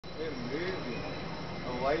They're moving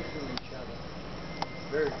away from each other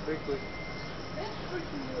very quickly.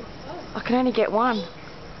 I can only get one.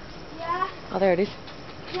 Yeah. Oh, there it is.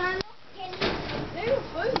 Can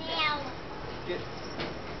UFO now. Get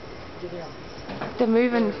out. They're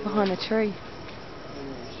moving behind a tree.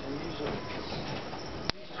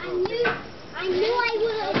 I knew I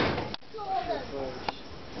would have saw them.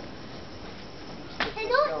 They're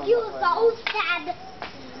not UFOs, Dad.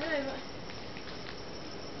 They're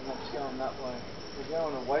not going that way. They're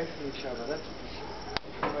going away from each other. That's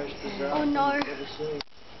the most bizarre Oh no. thing I've ever seen.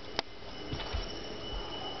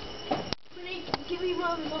 Give me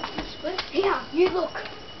one look this way. Here, you look.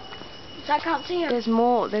 So I can't see him. There's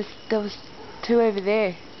more. There was two over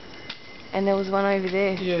there. And there was one over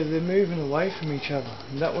there. Yeah, they're moving away from each other.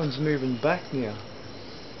 And that one's moving back now.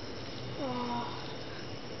 Oh.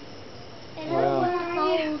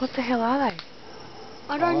 Wow. What the hell are they?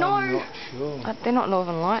 I don't know. I'm not sure. They're not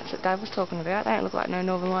Northern Lights that Dave was talking about. They don't look like no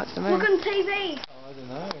Northern Lights to me. Look on TV. I don't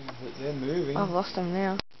know, but they're moving. I've lost them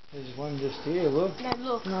now. There's one just here, look. No,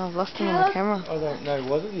 look. No, I've lost them on the camera. I don't know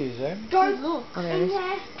what it is, eh? Don't look. Oh, there it is.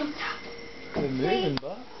 They're moving,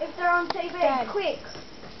 but... If they're on TV, quick.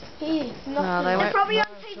 Here. No, they They're won't. probably on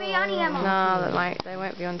TV, aren't they, Emma? No, they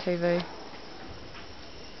won't be on TV.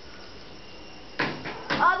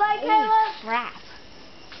 Are they, Caleb? Crap.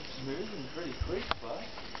 It's moving pretty quick, but...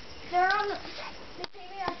 They're on the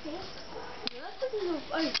TV, I think.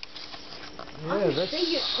 Yeah,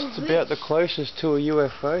 it's about the closest to a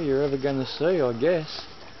UFO you're ever going to see, I guess.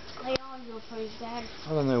 They are UFOs, Dad. I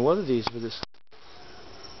don't know what it is, but it's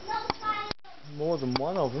more than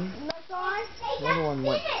one of them. No sign. The other one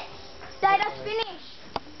went... Dad, that's finished.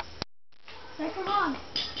 So come on.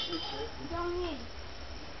 Go in.